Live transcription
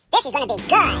This is going to be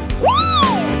good.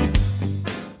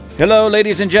 Woo! Hello,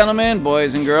 ladies and gentlemen,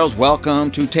 boys and girls.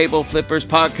 Welcome to Table Flippers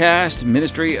Podcast,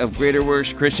 Ministry of Greater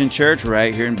Works Christian Church,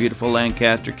 right here in beautiful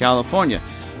Lancaster, California.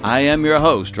 I am your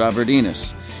host, Robert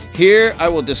Enos. Here I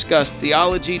will discuss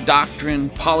theology, doctrine,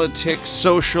 politics,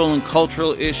 social and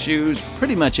cultural issues,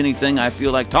 pretty much anything I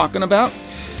feel like talking about.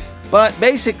 But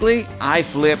basically, I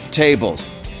flip tables.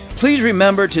 Please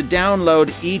remember to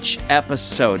download each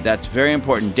episode. That's very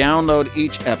important. Download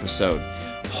each episode.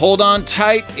 Hold on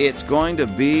tight. It's going to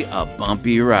be a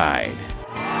bumpy ride.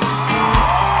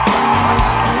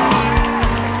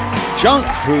 Junk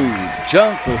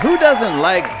food. Who doesn't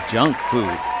like junk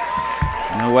food?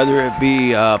 You know, whether it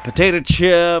be potato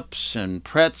chips and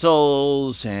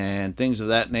pretzels and things of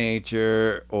that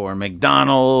nature, or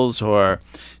McDonald's or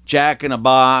Jack in a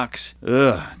Box.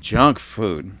 Ugh, junk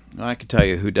food. Well, I can tell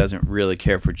you who doesn't really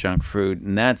care for junk food,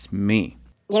 and that's me.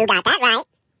 You got that right.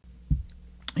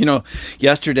 You know,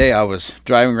 yesterday I was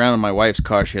driving around in my wife's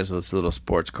car. She has this little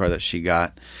sports car that she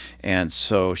got, and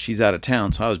so she's out of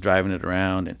town, so I was driving it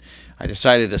around, and I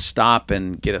decided to stop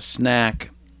and get a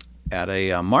snack at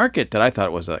a market that I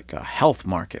thought was like a health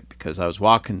market, because I was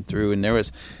walking through,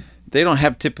 and they don't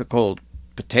have typical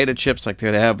potato chips like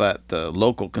they have at the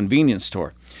local convenience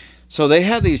store. So they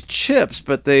had these chips,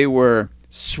 but they were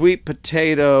sweet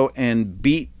potato and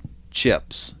beet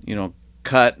chips, you know,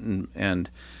 cut and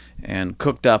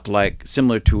cooked up like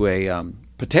similar to a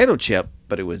potato chip,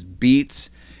 but it was beets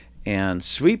and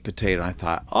sweet potato. I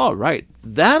thought, all right,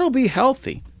 that'll be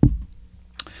healthy.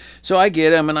 So I get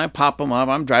them and I pop them up.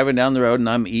 I'm driving down the road and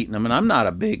I'm eating them, and I'm not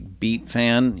a big beet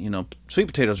fan. You know, sweet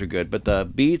potatoes are good, but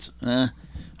the beets, I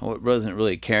wasn't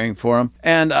really caring for them.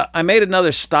 And I made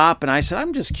another stop, and I said,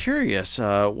 I'm just curious,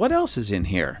 what else is in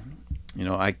here? You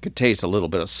know, I could taste a little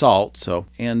bit of salt.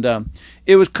 And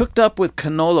it was cooked up with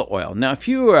canola oil. Now, if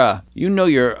you know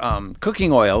your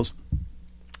cooking oils,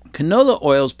 canola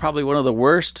oil is probably one of the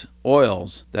worst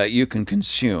oils that you can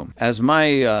consume. As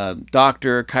my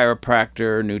doctor,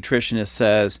 chiropractor, nutritionist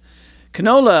says,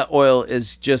 canola oil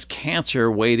is just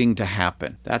cancer waiting to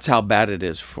happen. That's how bad it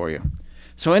is for you.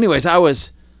 So anyways, I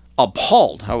was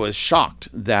appalled. I was shocked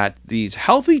that these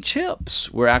healthy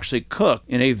chips were actually cooked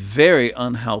in a very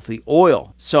unhealthy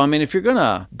oil. So, I mean, if you're going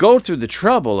to go through the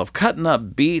trouble of cutting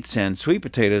up beets and sweet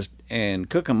potatoes and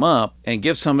cook them up and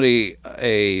give somebody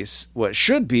what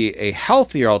should be a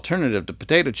healthier alternative to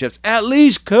potato chips, at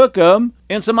least cook them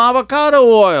in some avocado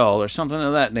oil or something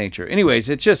of that nature. Anyways,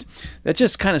 that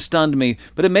just kind of stunned me,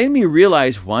 but it made me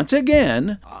realize once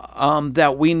again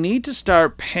that we need to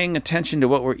start paying attention to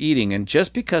what we're eating. And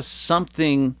just because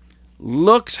something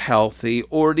looks healthy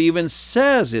or it even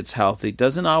says it's healthy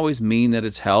doesn't always mean that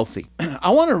it's healthy.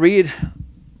 I want to read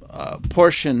a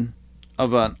portion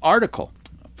of an article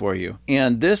for you.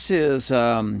 And this is,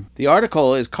 the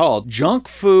article is called "Junk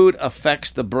Food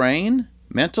Affects the Brain,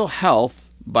 Mental Health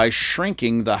by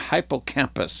Shrinking the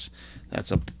Hippocampus." That's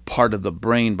a part of the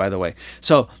brain, by the way.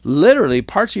 So literally,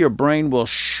 parts of your brain will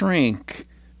shrink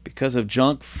because of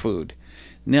junk food.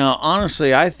 Now,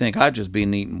 honestly, I think I've just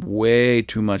been eating way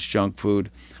too much junk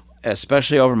food,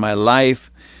 especially over my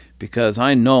life, because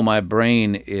I know my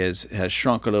brain has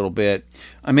shrunk a little bit.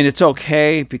 I mean, it's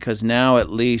okay because now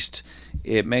at least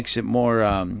it makes it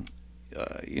more,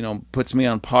 puts me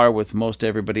on par with most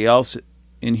everybody else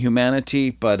in humanity.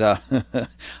 But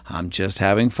I'm just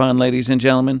having fun, ladies and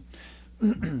gentlemen.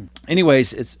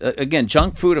 Anyways, it's again,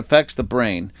 junk food affects the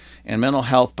brain and mental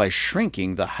health by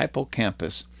shrinking the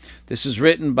hippocampus. This is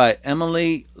written by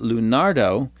Emily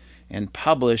Lunardo and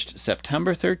published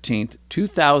September 13th,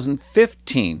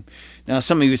 2015. Now,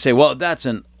 some of you say, well, that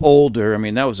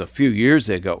was a few years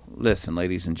ago. Listen,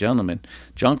 ladies and gentlemen,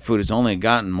 junk food has only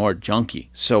gotten more junky.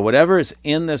 So whatever is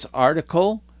in this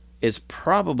article is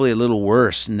probably a little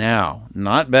worse now,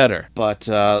 not better. But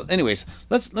anyways,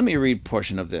 let me read a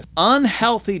portion of this.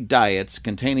 Unhealthy diets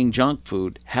containing junk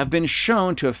food have been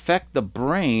shown to affect the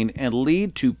brain and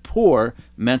lead to poor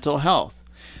mental health.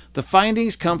 The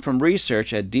findings come from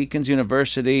research at Deacon's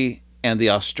University and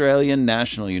the Australian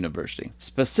National University.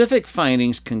 Specific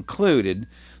findings concluded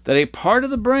that a part of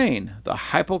the brain, the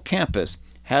hippocampus,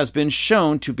 has been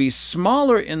shown to be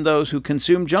smaller in those who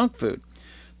consume junk food.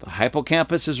 The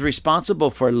hippocampus is responsible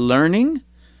for learning,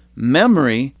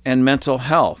 memory, and mental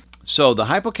health. So the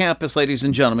hippocampus, ladies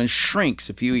and gentlemen, shrinks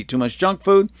if you eat too much junk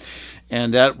food,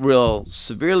 and that will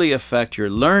severely affect your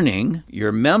learning,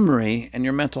 your memory, and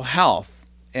your mental health.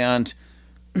 And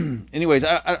anyways,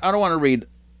 I don't want to read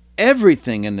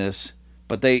everything in this,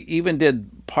 but they even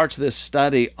did parts of this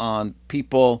study on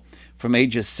people from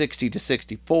ages 60 to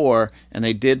 64, and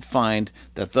they did find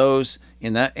that those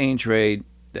in that age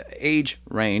the age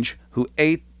range who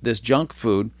ate this junk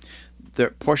food,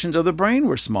 their portions of the brain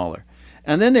were smaller.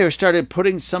 And then they started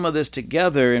putting some of this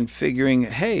together and figuring,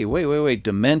 hey, wait,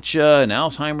 dementia and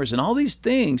Alzheimer's and all these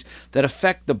things that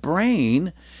affect the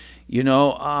brain,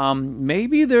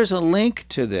 maybe there's a link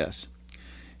to this.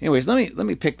 Anyways, let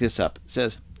me pick this up. It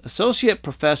says, Associate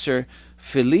Professor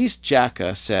Felice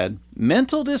Jacka said,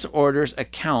 mental disorders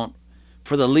account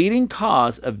for the leading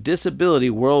cause of disability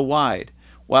worldwide,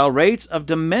 while rates of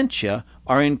dementia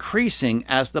are increasing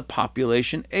as the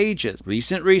population ages.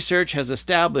 Recent research has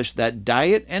established that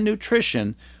diet and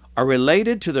nutrition are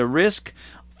related to the risk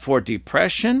for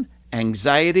depression,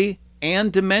 anxiety,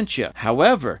 and dementia.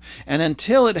 However, and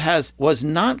until it was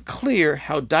not clear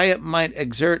how diet might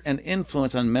exert an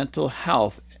influence on mental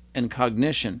health and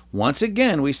cognition. Once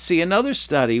again, we see another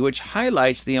study which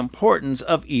highlights the importance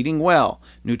of eating well.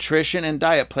 Nutrition and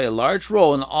diet play a large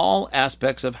role in all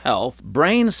aspects of health,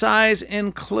 brain size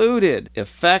included.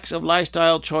 Effects of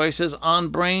lifestyle choices on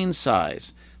brain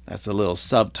size. That's a little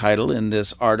subtitle in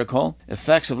this article.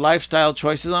 Effects of lifestyle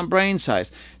choices on brain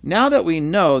size. Now that we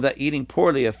know that eating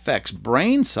poorly affects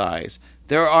brain size,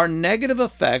 there are negative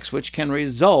effects which can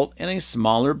result in a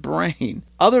smaller brain.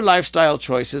 Other lifestyle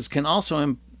choices can also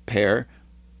impair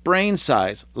brain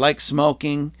size, like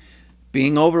smoking,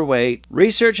 being overweight.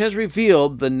 Research has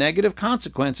revealed the negative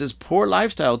consequences poor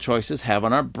lifestyle choices have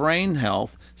on our brain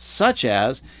health, such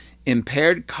as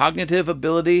impaired cognitive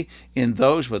ability in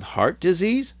those with heart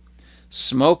disease.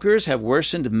 Smokers have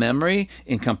worsened memory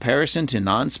in comparison to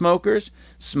non-smokers.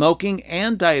 Smoking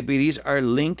and diabetes are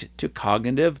linked to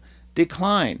cognitive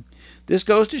decline. This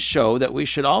goes to show that we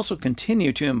should also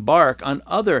continue to embark on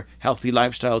other healthy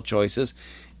lifestyle choices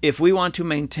if we want to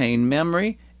maintain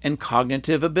memory and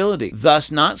cognitive ability.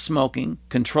 Thus, not smoking,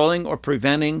 controlling or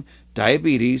preventing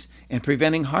diabetes, and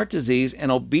preventing heart disease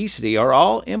and obesity are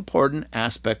all important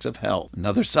aspects of health.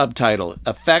 Another subtitle,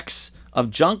 Effects of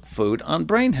Junk Food on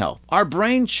Brain Health. Our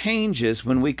brain changes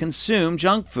when we consume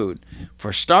junk food.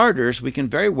 For starters, we can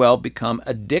very well become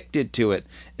addicted to it,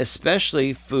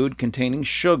 especially food containing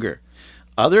sugar.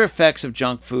 Other effects of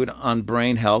junk food on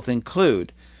brain health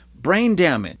include brain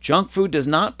damage. Junk food does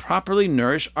not properly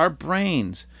nourish our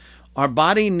brains. Our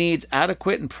body needs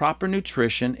adequate and proper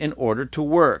nutrition in order to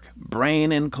work,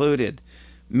 brain included.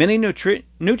 Many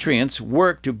nutrients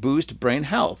work to boost brain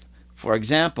health. For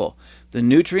example, the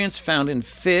nutrients found in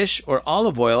fish or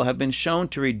olive oil have been shown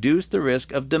to reduce the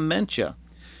risk of dementia.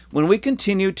 When we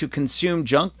continue to consume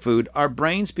junk food, our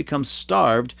brains become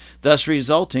starved, thus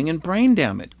resulting in brain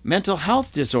damage. Mental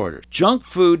health disorders. Junk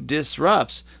food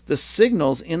disrupts the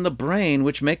signals in the brain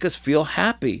which make us feel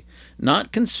happy.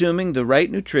 Not consuming the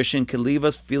right nutrition can leave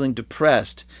us feeling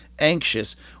depressed,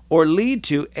 anxious, or lead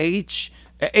to ADHD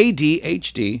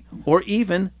or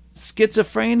even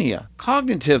schizophrenia.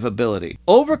 Cognitive ability.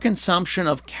 Overconsumption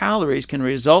of calories can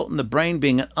result in the brain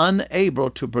being unable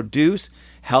to produce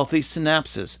healthy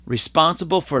synapses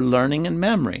responsible for learning and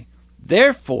memory.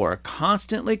 Therefore,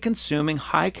 constantly consuming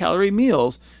high-calorie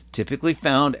meals, typically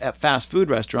found at fast food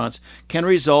restaurants, can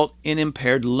result in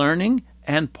impaired learning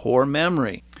and poor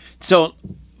memory. So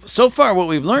far what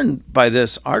we've learned by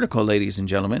this article, ladies and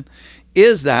gentlemen,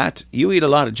 is that you eat a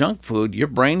lot of junk food, your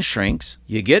brain shrinks,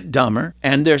 you get dumber,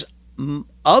 and there's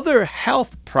other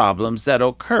health problems that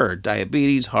occur.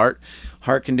 Diabetes, heart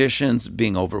conditions,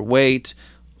 being overweight,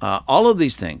 all of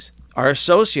these things are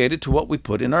associated to what we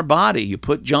put in our body. You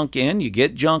put junk in, you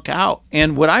get junk out.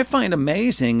 And what I find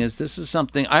amazing is this is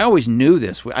something, I always knew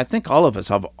this. I think all of us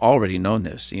have already known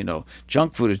this.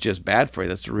 Junk food is just bad for you.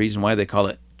 That's the reason why they call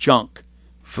it junk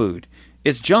food.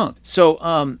 It's junk.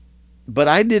 So, but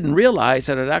I didn't realize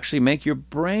that it actually make your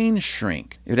brain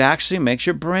shrink. It actually makes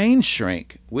your brain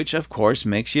shrink, which of course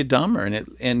makes you dumber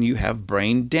and you have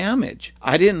brain damage.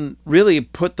 I didn't really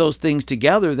put those things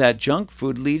together that junk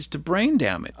food leads to brain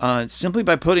damage. Simply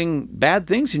by putting bad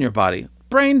things in your body,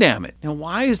 brain damage. Now,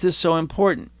 why is this so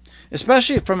important?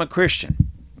 Especially from a Christian.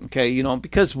 Okay,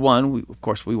 because one, of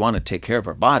course, we want to take care of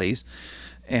our bodies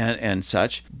and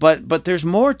such, but there's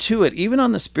more to it, even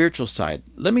on the spiritual side.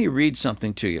 Let me read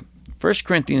something to you. 1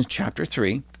 Corinthians chapter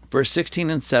 3, verse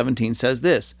 16 and 17 says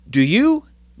this, Do you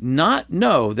not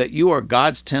know that you are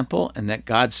God's temple and that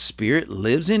God's Spirit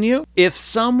lives in you? If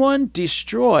someone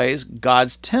destroys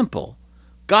God's temple,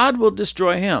 God will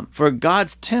destroy him, for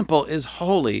God's temple is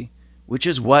holy, which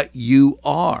is what you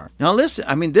are. Now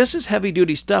listen, this is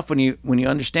heavy-duty stuff when you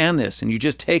understand this and you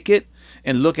just take it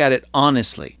and look at it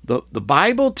honestly. The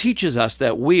Bible teaches us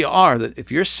that that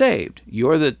if you're saved,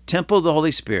 you're the temple of the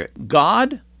Holy Spirit.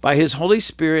 God, by His Holy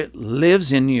Spirit,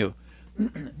 lives in you.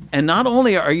 And not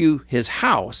only are you His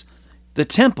house, the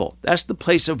temple, that's the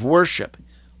place of worship.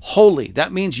 holy.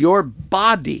 That means your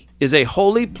body is a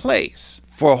holy place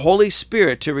for Holy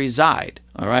Spirit to reside.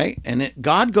 All right. And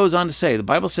God goes on to say, the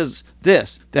Bible says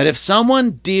this, that if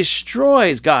someone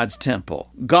destroys God's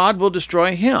temple, God will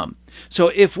destroy him. So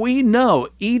if we know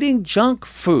eating junk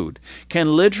food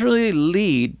can literally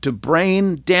lead to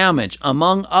brain damage,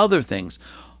 among other things,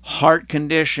 heart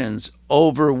conditions,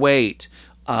 overweight,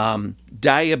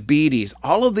 diabetes,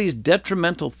 all of these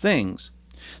detrimental things.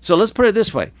 So let's put it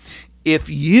this way. If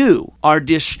you are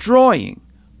destroying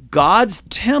God's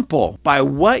temple by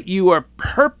what you are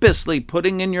purposely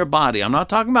putting in your body. I'm not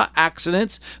talking about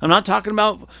accidents. I'm not talking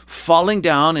about falling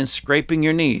down and scraping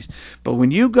your knees. But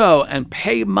when you go and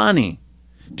pay money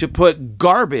to put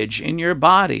garbage in your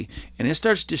body and it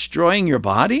starts destroying your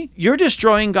body, you're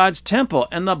destroying God's temple.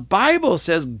 And the Bible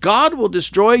says God will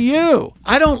destroy you.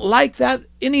 I don't like that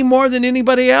any more than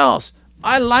anybody else.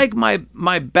 I like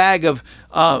my bag of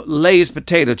Lay's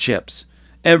potato chips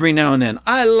every now and then.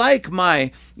 I like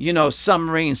my,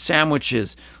 submarine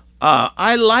sandwiches.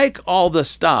 I like all the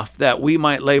stuff that we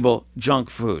might label junk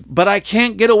food. But I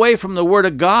can't get away from the Word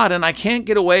of God, and I can't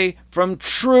get away from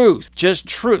truth. Just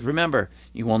truth. Remember,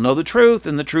 you will know the truth,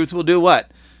 and the truth will do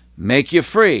what? Make you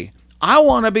free. I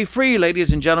want to be free,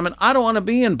 ladies and gentlemen. I don't want to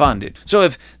be in bondage. So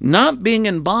if not being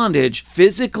in bondage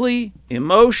physically,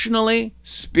 emotionally,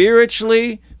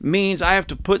 spiritually, means I have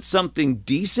to put something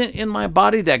decent in my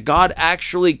body that God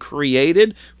actually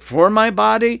created for my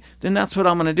body, then that's what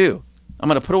I'm going to do. I'm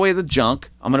going to put away the junk,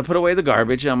 I'm going to put away the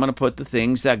garbage, and I'm going to put the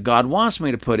things that God wants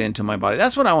me to put into my body.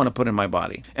 That's what I want to put in my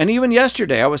body. And even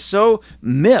yesterday, I was so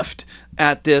miffed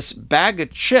at this bag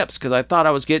of chips because I thought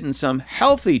I was getting some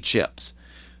healthy chips.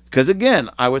 Because again,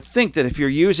 I would think that if you're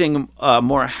using a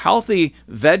more healthy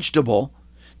vegetable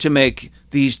to make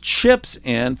these chips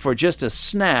in for just a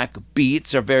snack,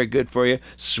 beets are very good for you,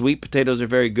 sweet potatoes are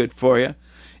very good for you,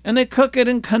 and they cook it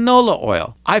in canola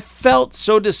oil. I felt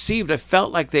so deceived. I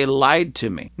felt like they lied to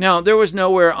me. Now, there was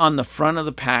nowhere on the front of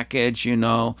the package,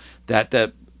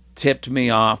 that tipped me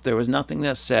off. There was nothing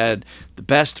that said the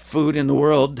best food in the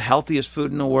world, healthiest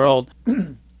food in the world.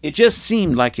 It just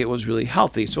seemed like it was really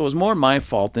healthy, so it was more my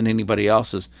fault than anybody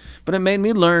else's. But it made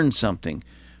me learn something.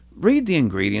 Read the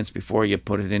ingredients before you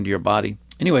put it into your body.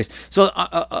 Anyways, so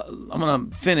I'm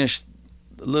going to finish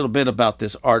a little bit about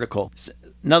this article.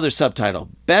 Another subtitle,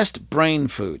 Best Brain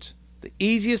Foods. The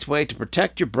easiest way to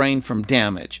protect your brain from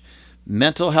damage.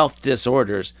 Mental health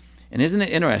disorders. And isn't it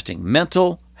interesting?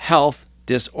 Mental health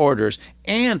disorders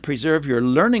and preserve your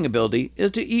learning ability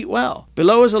is to eat well.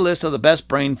 Below is a list of the best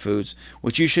brain foods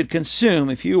which you should consume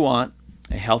if you want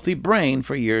a healthy brain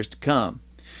for years to come.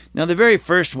 Now, the very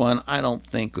first one I don't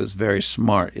think was very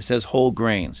smart. It says whole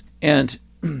grains. And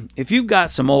if you've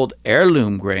got some old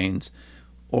heirloom grains,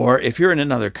 or if you're in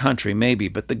another country, maybe,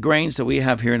 but the grains that we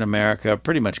have here in America are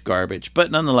pretty much garbage.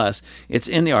 But nonetheless, it's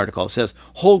in the article. It says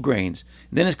whole grains.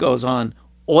 Then it goes on,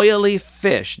 oily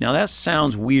fish. Now, that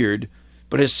sounds weird,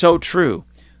 but it's so true.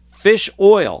 Fish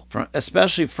oil,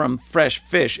 especially from fresh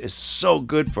fish, is so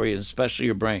good for you, especially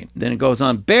your brain. Then it goes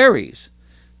on, berries,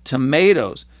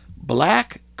 tomatoes,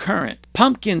 black currant,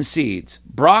 pumpkin seeds,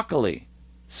 broccoli,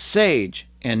 sage,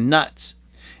 and nuts.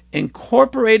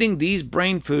 Incorporating these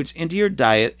brain foods into your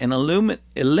diet and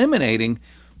eliminating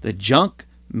the junk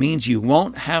means you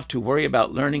won't have to worry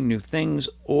about learning new things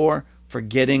or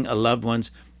forgetting a loved one's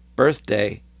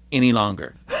birthday any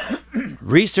longer.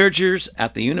 Researchers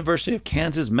at the University of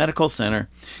Kansas Medical Center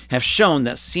have shown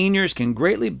that seniors can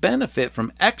greatly benefit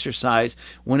from exercise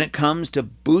when it comes to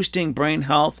boosting brain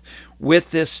health.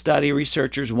 With this study,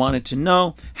 researchers wanted to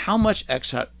know how much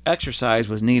exercise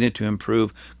was needed to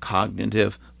improve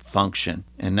cognitive function.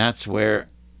 And that's where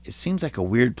it seems like a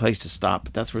weird place to stop,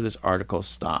 but that's where this article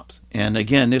stops. And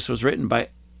again, this was written by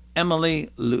Emily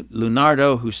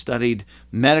Lunardo, who studied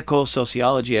medical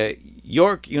sociology at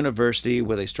York University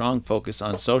with a strong focus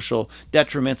on social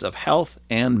detriments of health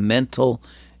and mental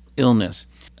illness.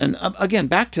 And again,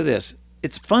 back to this.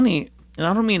 It's funny, and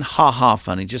I don't mean ha-ha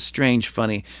funny, just strange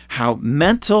funny, how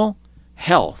mental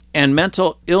health and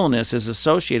mental illness is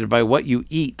associated by what you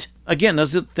eat. Again,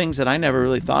 those are things that I never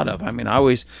really thought of. I mean, I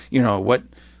always, what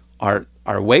our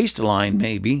waistline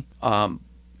may be,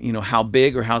 how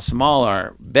big or how small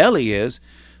our belly is,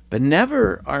 but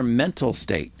never our mental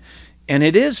state. And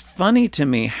it is funny to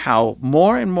me how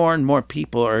more and more and more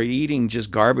people are eating just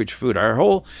garbage food.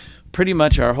 Pretty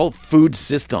much our whole food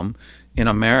system in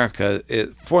America,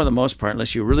 for the most part,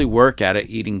 unless you really work at it,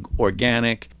 eating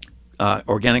organic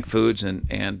foods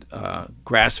and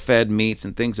grass-fed meats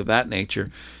and things of that nature,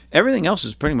 everything else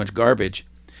is pretty much garbage.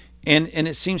 And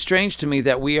it seems strange to me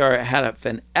that we had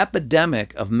an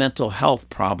epidemic of mental health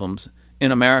problems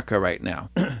in America right now.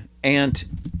 And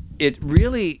it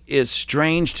really is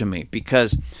strange to me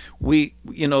because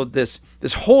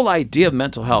this whole idea of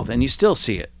mental health, and you still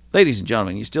see it. Ladies and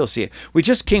gentlemen, you still see it. We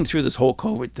just came through this whole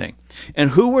COVID thing. And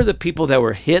who were the people that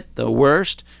were hit the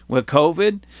worst with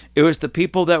COVID? It was the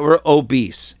people that were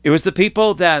obese. It was the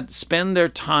people that spend their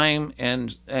time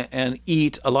and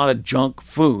eat a lot of junk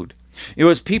food. It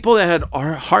was people that had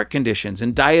heart conditions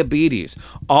and diabetes.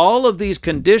 All of these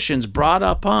conditions brought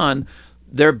upon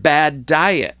their bad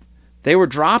diet. They were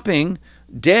dropping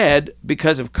dead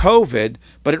because of COVID,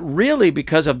 but it really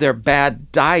because of their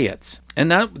bad diets. And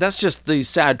that's just the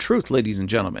sad truth, ladies and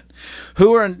gentlemen.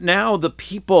 Who are now the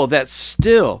people that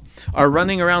still are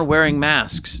running around wearing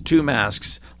masks, 2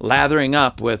 masks, lathering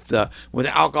up with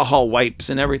alcohol wipes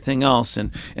and everything else,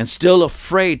 and still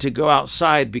afraid to go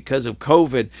outside because of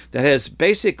COVID that has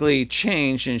basically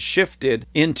changed and shifted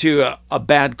into a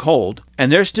bad cold. And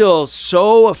they're still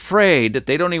so afraid that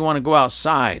they don't even want to go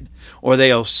outside, or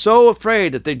they are so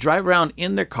afraid that they drive around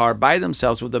in their car by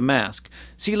themselves with a mask.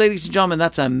 See, ladies and gentlemen,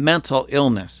 that's a mental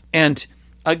illness. And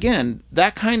again,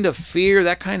 that kind of fear,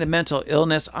 that kind of mental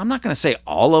illness, I'm not going to say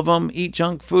all of them eat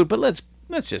junk food, but let's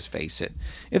just face it.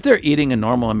 If they're eating a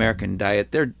normal American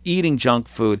diet, they're eating junk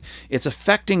food, it's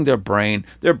affecting their brain.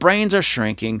 Their brains are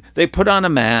shrinking. They put on a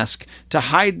mask to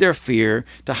hide their fear,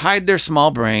 to hide their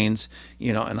small brains,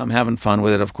 and I'm having fun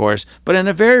with it, of course, but in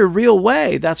a very real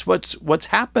way, that's what's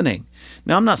happening.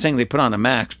 Now, I'm not saying they put on a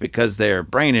mask because their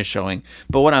brain is showing,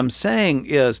 but what I'm saying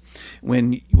is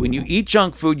when you eat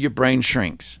junk food, your brain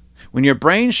shrinks. When your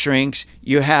brain shrinks,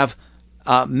 you have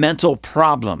mental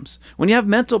problems. When you have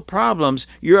mental problems,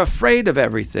 you're afraid of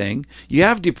everything. You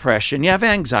have depression, you have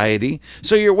anxiety,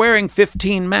 so you're wearing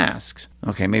 15 masks.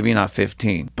 Okay, maybe not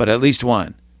 15, but at least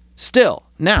one. Still,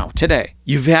 now, today,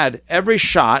 you've had every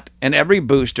shot and every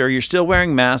booster, you're still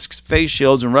wearing masks, face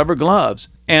shields, and rubber gloves.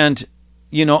 And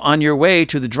on your way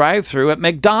to the drive-thru at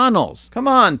McDonald's. Come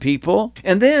on, people.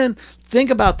 And then think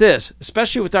about this,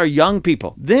 especially with our young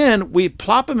people. Then we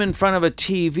plop them in front of a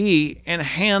TV and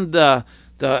hand the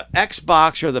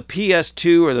Xbox or the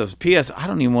PS2 or the I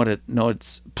don't even want to know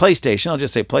it's PlayStation. I'll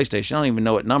just say PlayStation. I don't even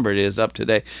know what number it is up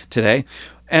today.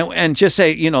 And just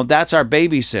say, that's our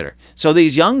babysitter. So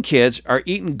these young kids are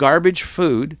eating garbage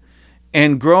food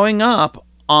and growing up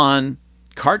on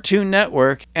Cartoon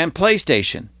Network and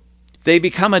PlayStation. They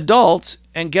become adults,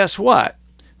 and guess what?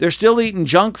 They're still eating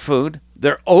junk food.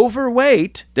 They're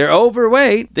overweight.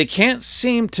 They can't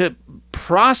seem to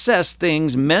process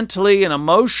things mentally and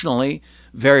emotionally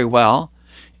very well,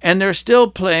 and they're still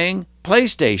playing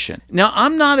PlayStation. Now,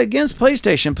 I'm not against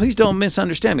PlayStation. Please don't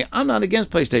misunderstand me. I'm not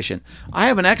against PlayStation. I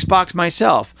have an Xbox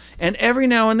myself, and every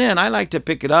now and then I like to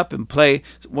pick it up and play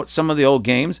some of the old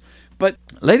games. But,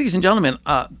 ladies and gentlemen,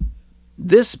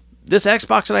 this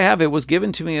Xbox that I have, it was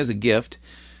given to me as a gift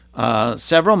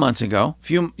several months ago,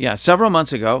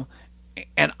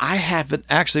 and I haven't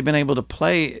actually been able to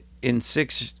play in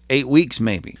 6-8 weeks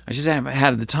maybe. I just haven't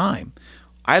had the time.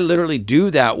 I literally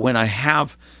do that when I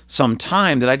have some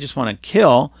time that I just want to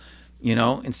kill,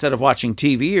 instead of watching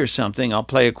TV or something, I'll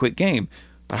play a quick game.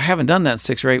 But I haven't done that in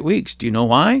 6 or 8 weeks. Do you know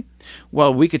why?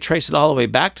 Well, we could trace it all the way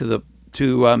back to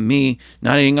me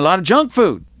not eating a lot of junk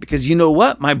food. Because you know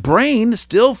what? My brain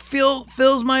still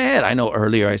fills my head. I know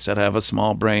earlier I said I have a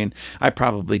small brain. I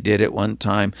probably did at one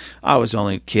time. I was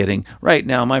only kidding. Right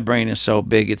now, my brain is so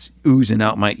big, it's oozing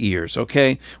out my ears,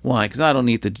 okay? Why? Because I don't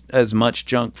eat as much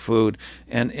junk food.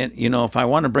 And if I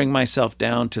want to bring myself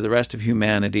down to the rest of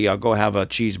humanity, I'll go have a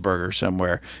cheeseburger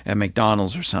somewhere at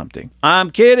McDonald's or something. I'm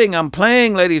kidding. I'm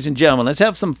playing, ladies and gentlemen. Let's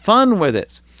have some fun with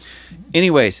it.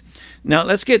 Anyways, now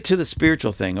let's get to the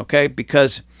spiritual thing, okay?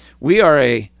 Because we are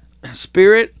a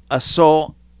spirit, a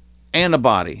soul, and a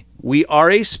body. We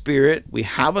are a spirit, we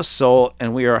have a soul,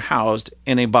 and we are housed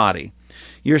in a body.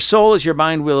 Your soul is your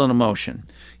mind, will, and emotion.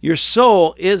 Your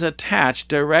soul is attached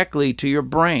directly to your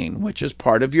brain, which is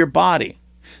part of your body.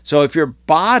 So if your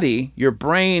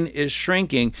brain is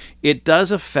shrinking, it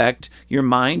does affect your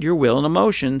mind, your will, and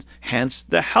emotions, hence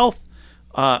the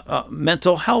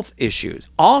mental health issues.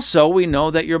 Also, we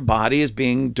know that your body is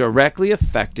being directly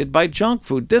affected by junk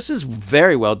food. This is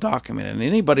very well documented, and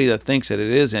anybody that thinks that it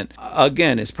isn't,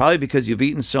 again, it's probably because you've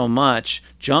eaten so much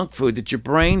junk food that your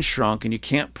brain shrunk and you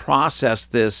can't process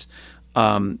this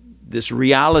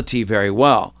reality very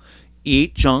well.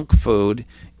 Eat junk food,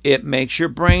 it makes your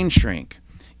brain shrink.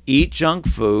 Eat junk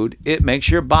food, it makes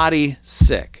your body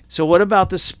sick. So what about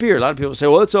the spirit? A lot of people say,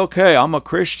 well, it's okay. I'm a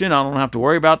Christian. I don't have to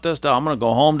worry about this stuff. I'm going to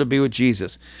go home to be with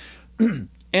Jesus. And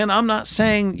I'm not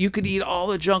saying you could eat all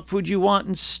the junk food you want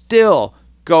and still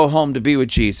go home to be with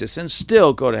Jesus and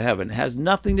still go to heaven. It has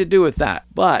nothing to do with that.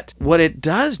 But what it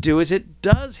does do is it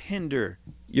does hinder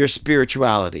your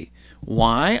spirituality.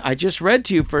 Why? I just read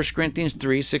to you 1 Corinthians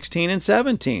 3:16 and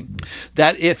 17.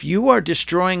 That if you are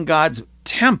destroying God's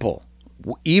temple,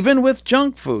 even with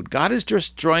junk food, God is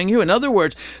destroying you. In other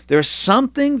words, there's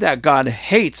something that God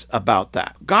hates about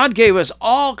that. God gave us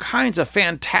all kinds of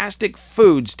fantastic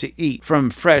foods to eat, from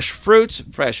fresh fruits,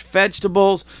 fresh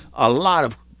vegetables, a lot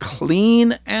of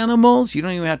clean animals. You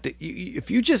don't even have to, if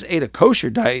you just ate a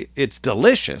kosher diet, it's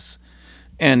delicious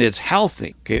and it's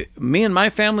healthy. Okay, me and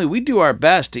my family, we do our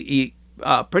best to eat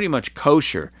pretty much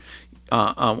kosher.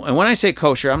 And when I say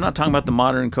kosher, I'm not talking about the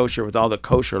modern kosher with all the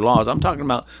kosher laws. I'm talking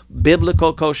about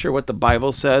biblical kosher, what the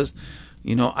Bible says.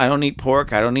 You know, I don't eat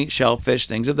pork, I don't eat shellfish,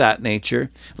 things of that nature.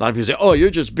 A lot of people say, oh, you're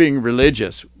just being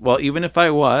religious. Well, even if I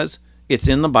was, it's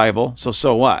in the Bible,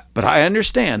 so what? But I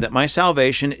understand that my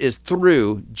salvation is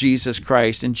through Jesus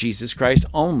Christ and Jesus Christ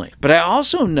only. But I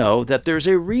also know that there's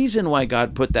a reason why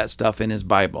God put that stuff in his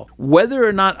Bible. Whether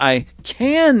or not I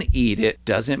can eat it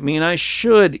doesn't mean I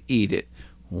should eat it.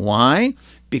 Why?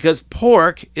 Because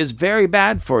pork is very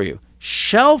bad for you.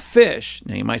 Shellfish,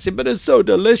 now you might say, but it's so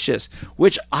delicious,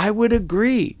 which I would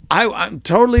agree. I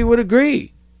totally would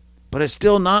agree. But it's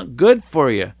still not good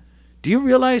for you. Do you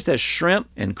realize that shrimp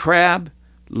and crab,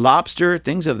 lobster,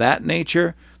 things of that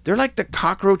nature, they're like the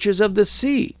cockroaches of the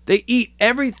sea. They eat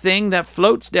everything that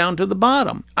floats down to the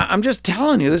bottom. I'm just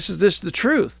telling you, this is the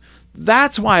truth.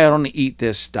 That's why I don't eat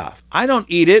this stuff. I don't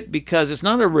eat it because it's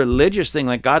not a religious thing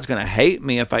like God's going to hate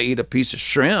me if I eat a piece of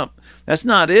shrimp. That's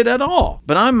not it at all.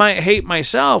 But I might hate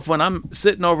myself when I'm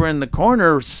sitting over in the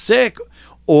corner sick,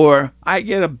 or I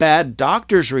get a bad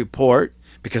doctor's report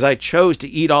because I chose to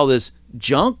eat all this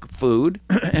junk food.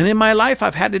 And in my life,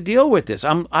 I've had to deal with this.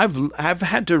 I've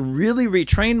had to really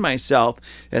retrain myself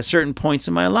at certain points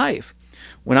in my life.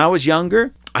 When I was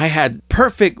younger, I had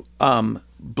perfect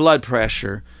blood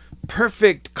pressure,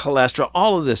 perfect cholesterol,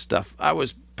 all of this stuff.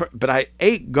 But I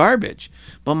ate garbage.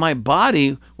 But my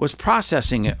body was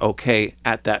processing it okay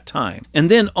at that time. And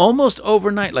then almost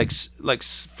overnight, like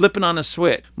flipping on a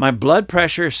switch, my blood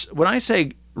pressure, when I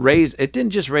say raise, it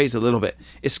didn't just raise a little bit,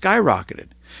 it skyrocketed.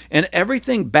 And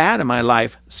everything bad in my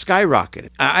life skyrocketed.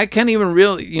 I can't even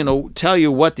really, tell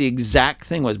you what the exact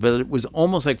thing was, but it was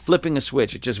almost like flipping a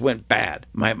switch. It just went bad.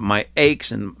 My aches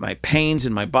and my pains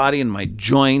in my body and my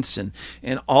joints and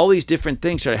all these different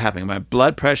things started happening. My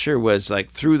blood pressure was like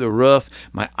through the roof.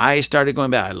 My eyes started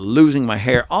going bad. I was losing my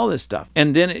hair, all this stuff.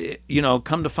 And then,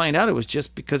 come to find out it was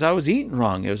just because I was eating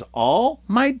wrong. It was all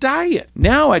my diet.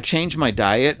 Now I changed my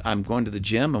diet. I'm going to the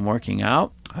gym. I'm working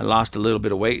out. I lost a little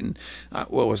bit of weight, and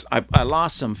I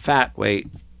lost some fat weight,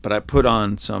 but I put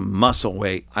on some muscle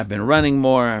weight. I've been running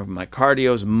more. My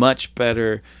cardio is much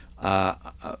better. My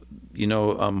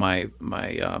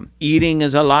eating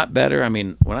is a lot better. I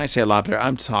mean, when I say a lot better,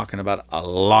 I'm talking about a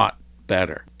lot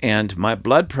better. And my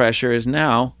blood pressure is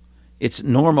now, it's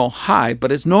normal high,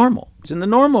 but it's normal. It's in the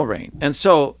normal range. And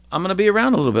so I'm going to be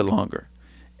around a little bit longer.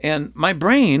 And my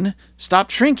brain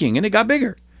stopped shrinking, and it got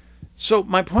bigger. So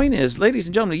my point is, ladies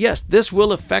and gentlemen, yes, this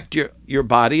will affect your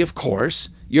body, of course,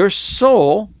 your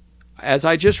soul, as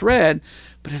I just read,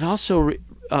 but it also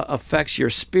affects your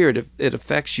spirit. It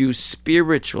affects you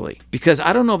spiritually. Because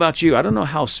I don't know about you. I don't know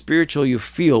how spiritual you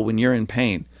feel when you're in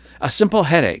pain. A simple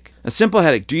headache.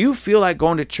 Do you feel like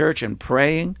going to church and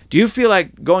praying? Do you feel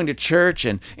like going to church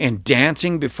and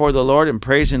dancing before the Lord in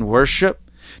praise and worship?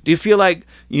 Do you feel like,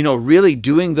 really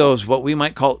doing those, what we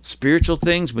might call spiritual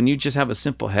things, when you just have a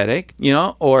simple headache,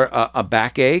 or a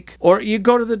backache? Or you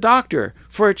go to the doctor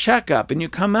for a checkup and you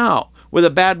come out with a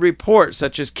bad report,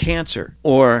 such as cancer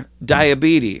or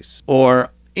diabetes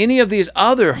or any of these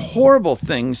other horrible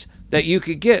things that you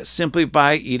could get simply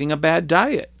by eating a bad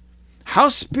diet. How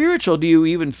spiritual do you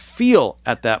even feel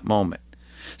at that moment?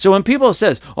 So when people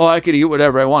says, oh, I could eat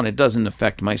whatever I want, it doesn't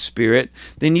affect my spirit,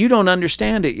 then you don't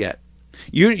understand it yet.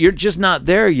 You're just not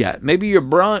there yet. Maybe your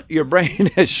brain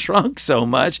has shrunk so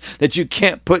much that you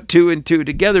can't put two and two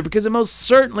together, because it most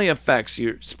certainly affects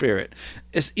your spirit.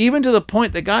 It's even to the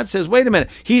point that God says, wait a minute,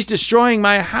 he's destroying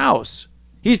my house.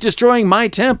 He's destroying my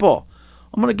temple.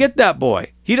 I'm going to get that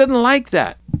boy. He doesn't like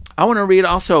that. I want to read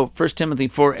also 1 Timothy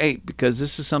 4:8, because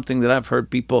this is something that I've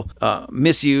heard people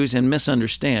misuse and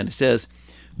misunderstand. It says,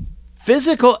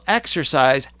 physical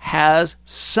exercise has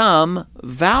some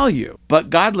value,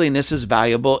 but godliness is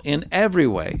valuable in every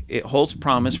way. It holds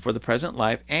promise for the present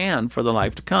life and for the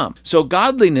life to come. So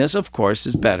godliness, of course,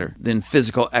 is better than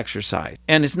physical exercise.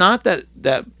 And it's not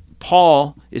that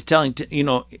Paul is telling,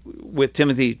 with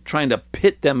Timothy trying to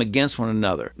pit them against one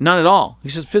another. Not at all. He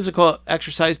says physical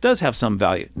exercise does have some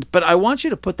value. But I want you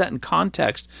to put that in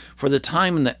context for the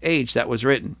time and the age that was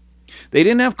written. They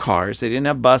didn't have cars. They didn't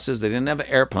have buses. They didn't have an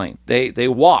airplane. They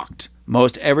walked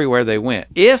most everywhere they went.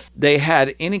 If they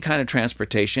had any kind of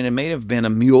transportation, it may have been a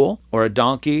mule or a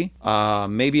donkey,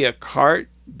 maybe a cart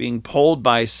being pulled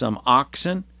by some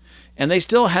oxen. And they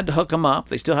still had to hook them up.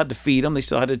 They still had to feed them. They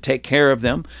still had to take care of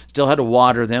them. Still had to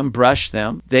water them, brush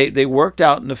them. They worked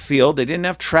out in the field. They didn't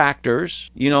have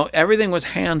tractors. Everything was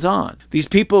hands-on. These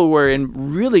people were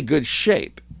in really good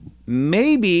shape.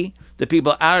 Maybe the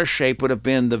people out of shape would have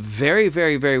been the very,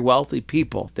 very, very wealthy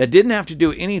people that didn't have to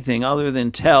do anything other than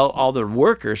tell all their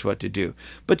workers what to do.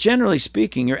 But generally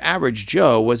speaking, your average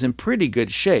Joe was in pretty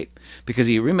good shape because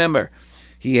he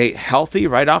ate healthy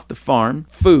right off the farm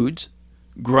foods,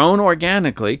 grown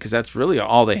organically, because that's really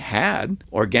all they had,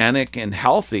 organic and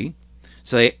healthy.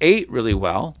 So they ate really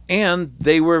well, and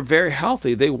they were very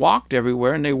healthy. They walked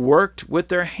everywhere, and they worked with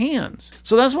their hands.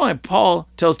 So that's why Paul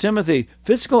tells Timothy,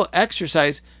 physical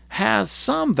exercise has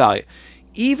some value.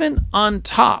 Even on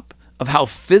top of how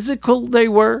physical they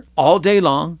were all day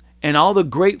long and all the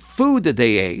great food that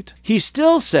they ate, he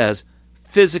still says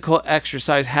physical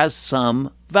exercise has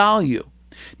some value.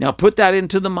 Now put that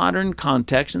into the modern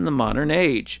context in the modern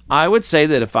age. I would say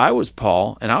that if I was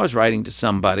Paul and I was writing to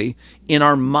somebody in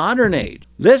our modern age,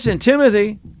 listen,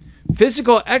 Timothy,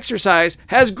 physical exercise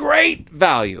has great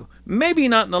value. Maybe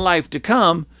not in the life to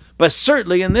come, but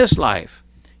certainly in this life.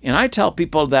 And I tell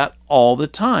people that all the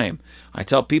time. I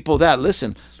tell people that,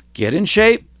 listen, get in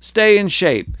shape, stay in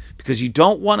shape, because you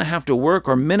don't want to have to work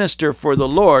or minister for the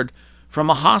Lord from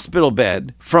a hospital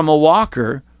bed, from a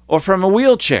walker, or from a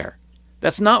wheelchair.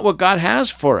 That's not what God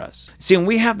has for us. See, and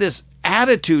we have this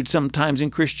attitude sometimes in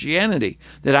Christianity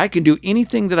that I can do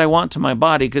anything that I want to my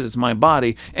body because it's my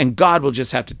body and God will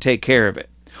just have to take care of it.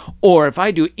 Or if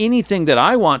I do anything that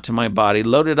I want to my body,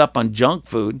 load it up on junk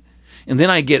food, and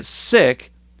then I get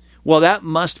sick, well, that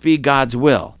must be God's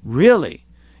will. Really?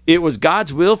 It was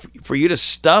God's will for you to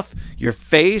stuff your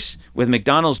face with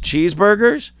McDonald's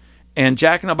cheeseburgers and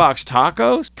Jack in the Box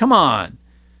tacos? Come on.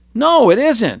 No, it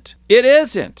isn't. It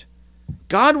isn't.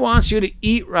 God wants you to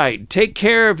eat right, take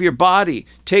care of your body,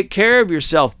 take care of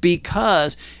yourself,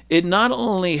 because it not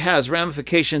only has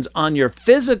ramifications on your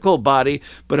physical body,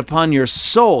 but upon your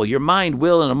soul, your mind,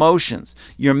 will, and emotions,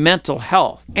 your mental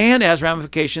health, and has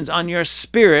ramifications on your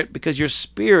spirit, because your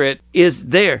spirit is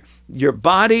there. Your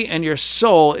body and your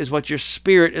soul is what your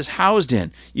spirit is housed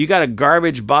in. You got a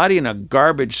garbage body and a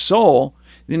garbage soul,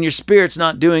 then your spirit's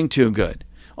not doing too good.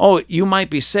 Oh, you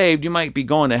might be saved, you might be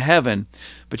going to heaven,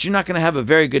 but you're not going to have a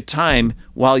very good time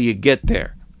while you get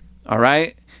there, all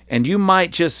right? And you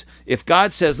might just, if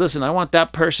God says, listen, I want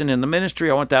that person in the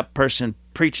ministry, I want that person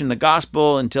preaching the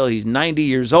gospel until he's 90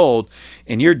 years old,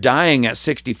 and you're dying at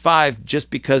 65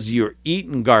 just because you're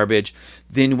eating garbage,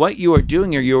 then what you are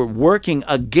doing is you're working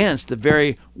against the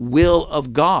very will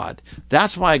of God.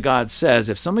 That's why God says,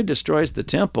 if somebody destroys the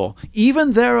temple,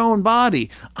 even their own body,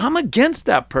 I'm against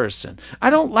that person. I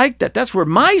don't like that. That's where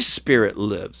my spirit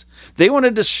lives. They want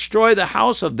to destroy the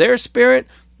house of their spirit.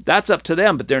 That's up to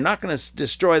them, but they're not going to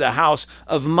destroy the house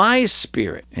of my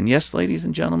spirit. And yes, ladies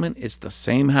and gentlemen, it's the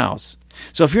same house.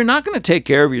 So if you're not going to take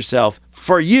care of yourself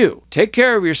for you, take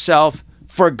care of yourself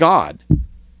for God,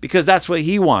 because that's what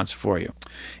He wants for you.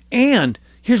 And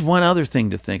here's one other thing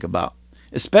to think about,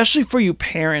 especially for you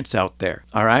parents out there,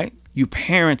 all right? You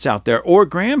parents out there or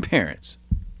grandparents.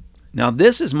 Now,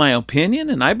 this is my opinion,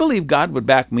 and I believe God would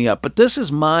back me up, but this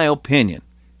is my opinion.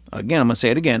 Again, I'm going to say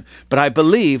it again, but I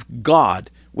believe God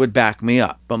would back me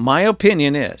up. But my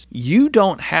opinion is, you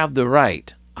don't have the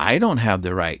right, I don't have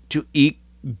the right to eat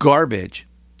garbage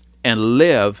and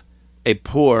live a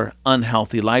poor,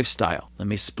 unhealthy lifestyle. Let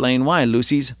me explain why,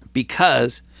 Lucy's.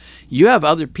 Because you have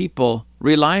other people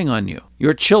relying on you,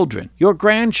 your children, your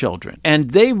grandchildren,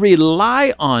 and they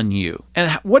rely on you.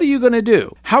 And what are you going to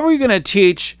do? How are you going to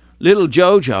teach little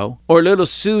Jojo or little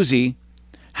Susie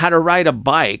how to ride a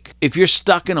bike if you're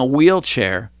stuck in a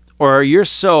wheelchair, or you're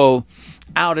so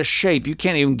out of shape you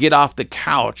can't even get off the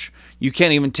couch, you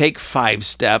can't even take 5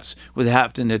 steps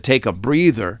without having to take a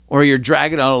breather, or you're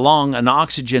dragging along an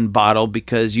oxygen bottle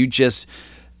because you just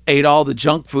ate all the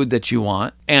junk food that you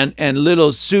want, and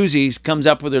little Susie comes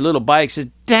up with her little bike, says,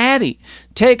 Daddy,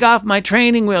 take off my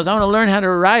training wheels, I want to learn how to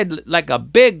ride like a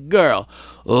big girl.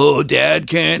 Oh, Dad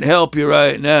can't help you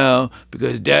right now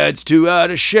because Dad's too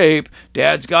out of shape.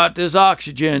 Dad's got this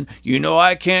oxygen. You know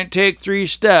I can't take 3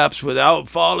 steps without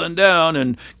falling down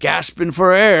and gasping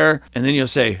for air. And then you'll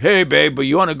say, hey, babe, but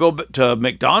you want to go to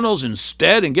McDonald's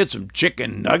instead and get some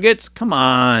chicken nuggets? Come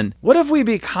on. What have we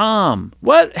become?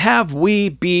 What have we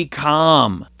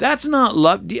become? That's not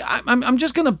love. I'm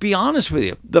just going to be honest with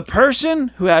you. The person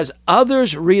who has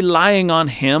others relying on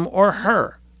him or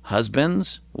her,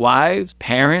 husbands, wives,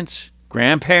 parents,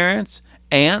 grandparents,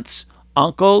 aunts,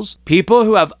 uncles, people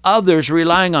who have others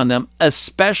relying on them,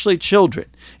 especially children.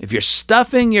 If you're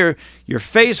stuffing your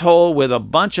face hole with a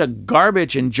bunch of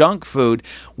garbage and junk food,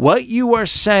 what you are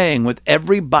saying with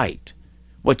every bite,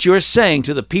 what you're saying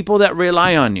to the people that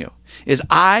rely on you is,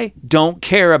 I don't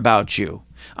care about you.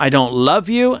 I don't love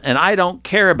you, and I don't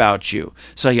care about you.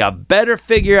 So you better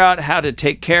figure out how to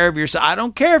take care of yourself. I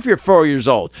don't care if you're 4 years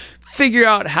old. Figure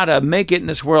out how to make it in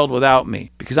this world without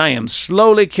me, because I am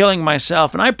slowly killing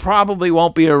myself, and I probably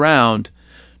won't be around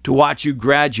to watch you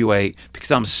graduate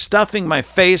because I'm stuffing my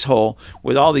face hole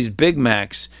with all these Big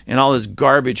Macs and all this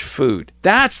garbage food.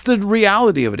 That's the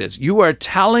reality of it is. You are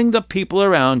telling the people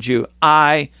around you,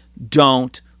 I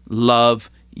don't love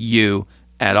you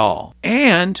at all.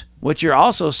 And what you're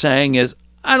also saying is,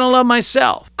 I don't love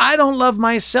myself. I don't love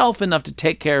myself enough to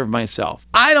take care of myself.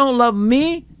 I don't love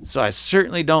me, so I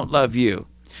certainly don't love you.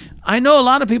 I know a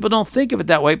lot of people don't think of it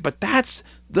that way, but that's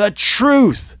the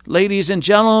truth, ladies and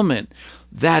gentlemen.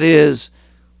 That is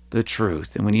the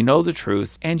truth. And when you know the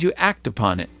truth and you act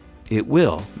upon it, it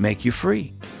will make you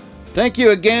free. Thank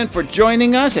you again for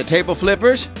joining us at Table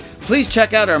Flippers. Please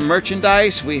check out our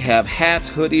merchandise. We have hats,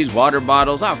 hoodies, water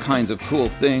bottles, all kinds of cool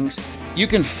things. You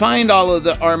can find all of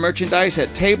our merchandise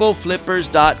at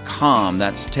tableflippers.com.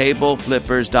 That's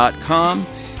tableflippers.com.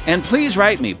 And please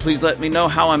write me. Please let me know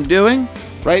how I'm doing.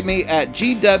 Write me at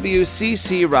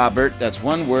gwccrobert, that's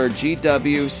one word,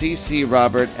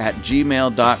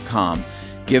 gwccrobert@gmail.com.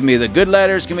 Give me the good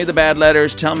letters, give me the bad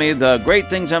letters, tell me the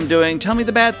great things I'm doing, tell me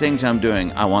the bad things I'm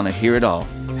doing. I want to hear it all.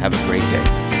 Have a great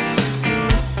day.